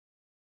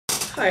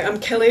Hi, I'm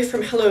Kelly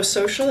from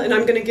HelloSocial, and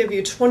I'm going to give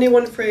you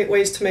 21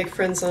 ways to make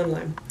friends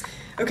online.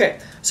 Okay,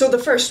 so the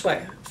first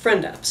way,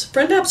 friend apps.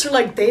 Friend apps are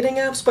like dating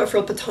apps, but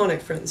for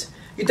platonic friends.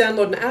 You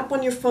download an app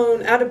on your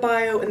phone, add a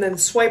bio, and then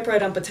swipe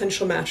right on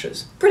potential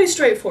matches. Pretty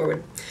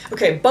straightforward.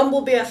 Okay,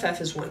 Bumble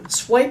BFF is one.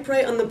 Swipe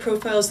right on the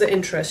profiles that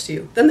interest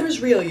you. Then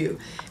there's Real You,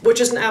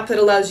 which is an app that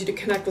allows you to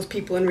connect with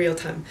people in real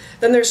time.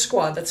 Then there's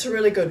Squad, that's a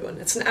really good one.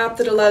 It's an app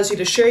that allows you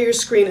to share your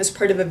screen as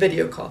part of a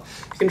video call.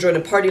 You can join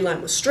a party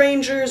line with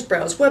strangers,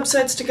 browse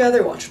websites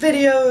together, watch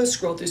videos,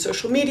 scroll through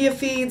social media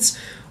feeds,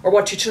 or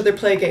watch each other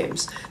play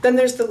games. Then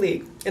there's The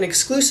League, an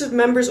exclusive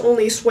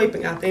members-only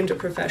swiping app aimed at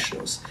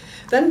professionals.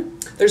 Then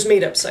there's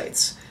meetup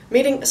sites.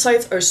 Meeting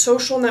sites are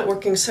social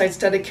networking sites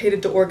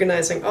dedicated to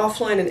organizing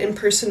offline and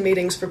in-person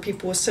meetings for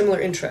people with similar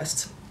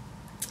interests.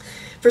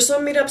 For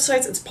some meetup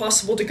sites, it's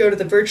possible to go to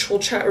the virtual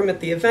chat room at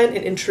the event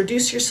and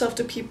introduce yourself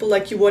to people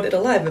like you would at a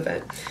live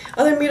event.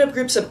 Other meetup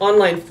groups have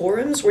online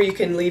forums where you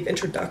can leave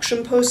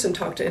introduction posts and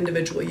talk to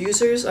individual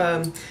users.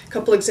 A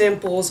couple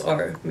examples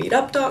are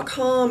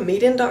meetup.com,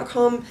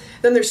 meetin.com,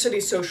 then there's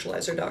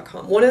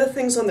citysocializer.com. One of the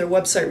things on their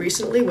website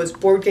recently was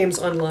Board Games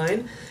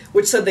Online,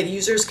 which said that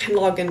users can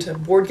log into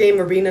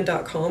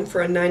boardgamearena.com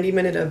for a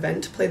 90-minute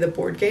event to play the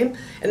board game,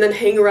 and then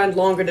hang around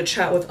longer to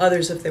chat with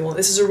others if they want.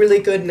 This is a really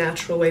good,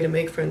 natural way to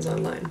make friends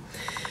online.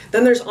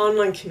 Then there's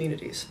online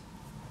communities.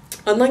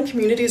 Online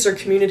communities are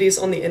communities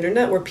on the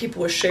internet where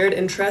people with shared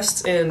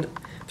interests and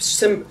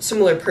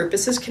similar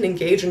purposes can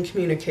engage and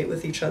communicate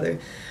with each other.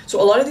 So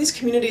a lot of these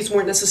communities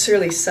weren't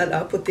necessarily set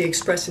up with the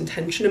express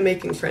intention of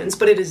making friends,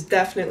 but it is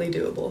definitely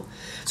doable.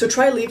 So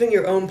try leaving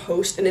your own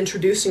post and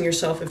introducing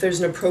yourself if there's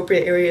an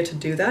appropriate area to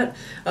do that.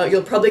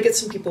 You'll probably get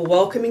some people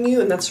welcoming you,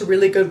 and that's a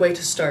really good way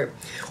to start.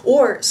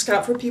 Or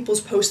scout for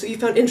people's posts that you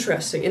found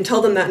interesting and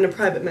tell them that in a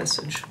private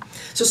message.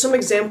 So some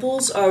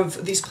examples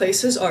of these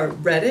places are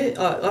Reddit,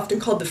 often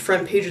called the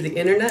front page of the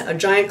internet, a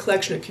giant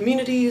collection of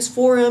communities,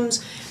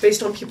 forums,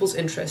 based on people's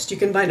interests. You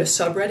can find a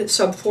subreddit,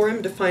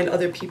 subforum to find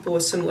other people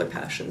with similar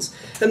passions.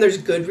 Then there's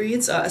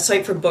Goodreads, a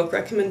site for book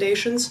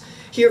recommendations.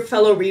 Here,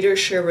 fellow readers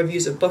share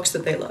reviews of books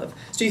that they love.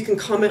 So you can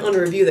comment on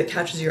a review that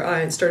catches your eye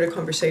and start a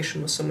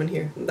conversation with someone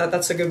here.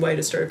 That's a good way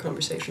to start a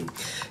conversation.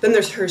 Then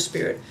there's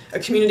HerSpirit, a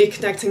community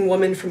connecting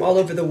women from all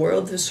over the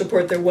world to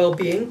support their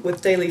well-being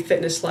with daily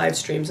fitness live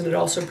streams, and it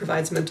also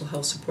provides mental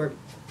health support.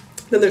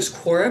 Then there's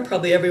Quora,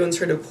 probably everyone's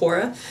heard of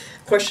Quora,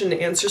 question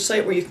and answer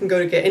site where you can go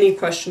to get any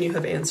question you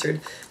have answered.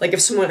 Like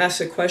if someone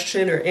asks a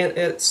question or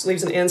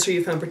leaves an answer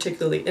you found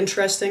particularly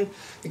interesting,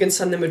 you can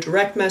send them a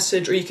direct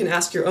message, or you can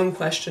ask your own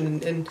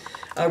question and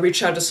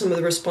reach out to some of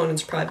the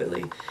respondents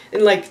privately.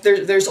 And like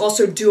there's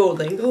also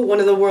Duolingo,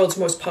 one of the world's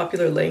most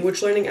popular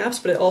language learning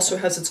apps, but it also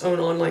has its own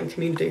online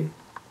community.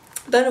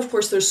 Then, of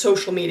course, there's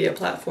social media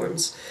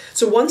platforms.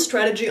 So one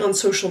strategy on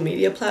social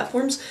media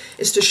platforms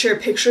is to share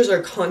pictures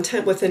or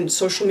content within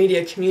social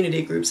media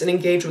community groups and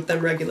engage with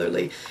them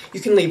regularly. You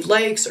can leave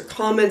likes or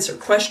comments or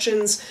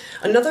questions.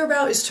 Another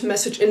route is to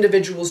message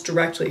individuals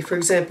directly. For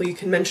example, you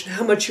can mention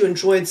how much you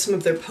enjoyed some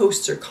of their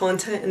posts or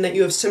content and that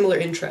you have similar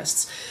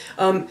interests.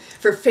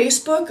 For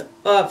Facebook,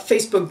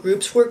 Facebook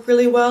groups work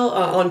really well.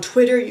 On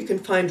Twitter, you can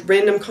find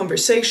random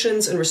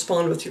conversations and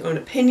respond with your own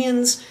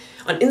opinions.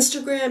 On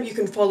Instagram, you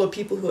can follow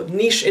people who have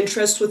niche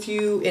interests with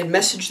you and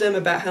message them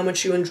about how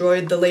much you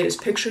enjoyed the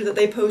latest picture that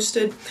they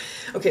posted.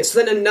 Okay, so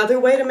then another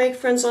way to make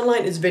friends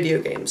online is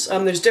video games.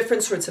 There's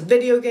different sorts of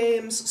video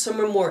games.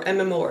 Some are more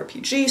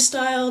MMORPG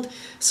styled,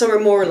 some are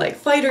more like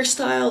fighter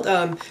styled.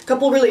 A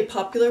couple really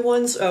popular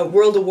ones,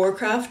 World of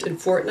Warcraft and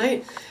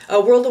Fortnite.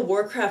 World of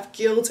Warcraft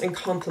guilds and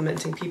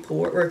complimenting people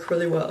work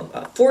really well.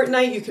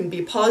 Fortnite, you can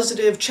be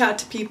positive, chat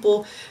to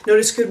people,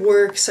 notice good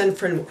work, send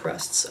friend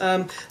requests.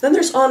 Then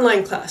there's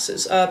online classes.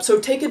 So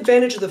take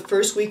advantage of the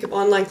first week of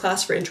online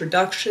class for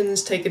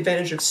introductions, take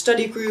advantage of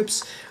study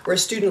groups or a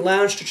student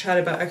lounge to chat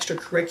about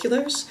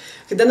extracurriculars.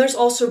 Okay, then there's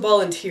also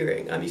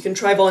volunteering. You can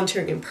try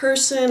volunteering in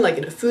person, like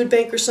in a food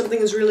bank or something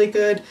is really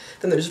good.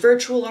 Then there's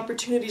virtual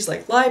opportunities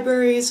like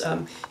libraries.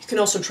 You can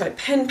also try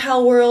Pen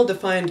Pal World to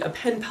find a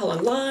pen pal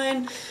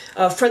online.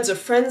 Friends of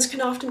friends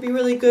can often be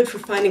really good for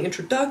finding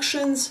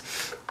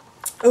introductions.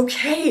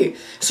 Okay,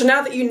 so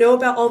now that you know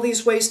about all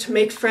these ways to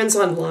make friends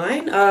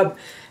online,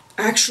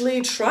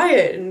 actually try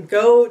it and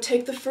go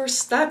take the first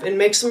step and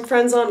make some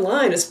friends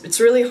online. It's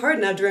really hard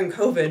now during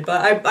COVID,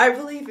 but I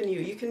believe in you.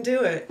 You can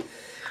do it.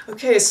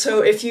 Okay,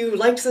 so if you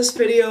liked this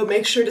video,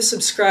 make sure to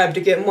subscribe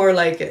to get more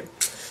like it.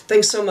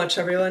 Thanks so much,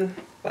 everyone.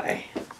 Bye.